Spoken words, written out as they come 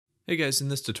Hey guys, in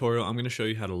this tutorial I'm going to show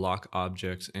you how to lock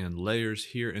objects and layers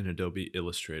here in Adobe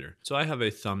Illustrator. So I have a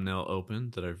thumbnail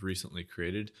open that I've recently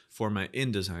created for my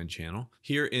InDesign channel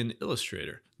here in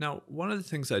Illustrator. Now, one of the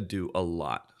things I do a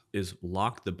lot is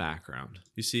lock the background.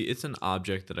 You see, it's an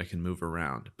object that I can move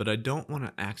around, but I don't want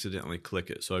to accidentally click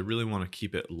it, so I really want to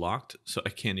keep it locked so I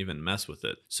can't even mess with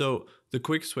it. So the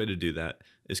quickest way to do that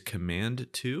is Command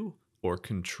 2 or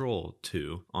Control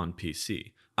 2 on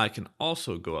PC. I can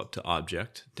also go up to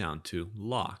Object, down to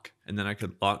Lock, and then I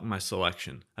could lock my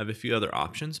selection. I have a few other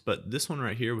options, but this one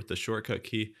right here with the shortcut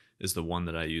key is the one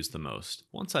that I use the most.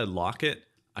 Once I lock it,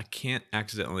 I can't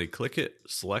accidentally click it,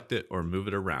 select it, or move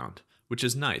it around, which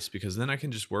is nice because then I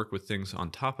can just work with things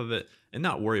on top of it and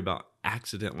not worry about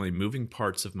accidentally moving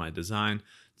parts of my design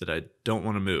that I don't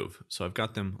want to move. So I've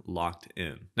got them locked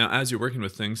in. Now, as you're working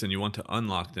with things and you want to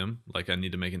unlock them, like I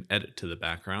need to make an edit to the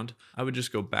background, I would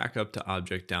just go back up to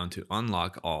Object, down to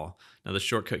Unlock All. Now the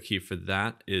shortcut key for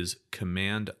that is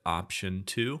Command Option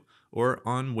 2, or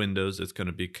on Windows it's going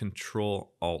to be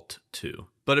Control Alt 2.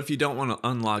 But if you don't want to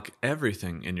unlock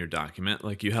everything in your document,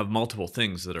 like you have multiple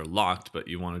things that are locked, but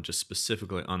you want to just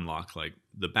specifically unlock like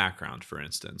the background, for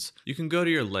instance, you can go to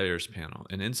your Layers panel,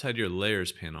 and inside your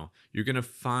Layers panel, you're going to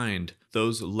find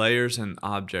those layers and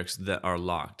objects that are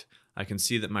locked. I can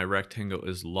see that my rectangle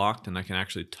is locked and I can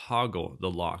actually toggle the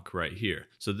lock right here.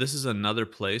 So this is another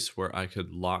place where I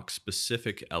could lock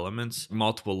specific elements,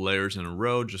 multiple layers in a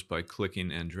row, just by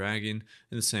clicking and dragging.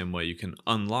 In the same way, you can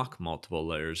unlock multiple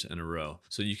layers in a row.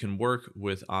 So you can work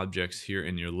with objects here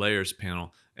in your Layers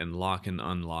panel and lock and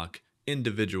unlock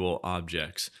individual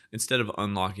objects instead of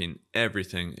unlocking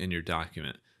everything in your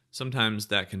document. Sometimes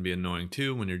that can be annoying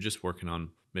too when you're just working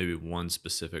on maybe one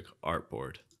specific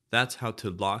artboard. That's how to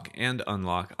lock and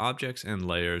unlock objects and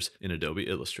layers in Adobe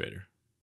Illustrator.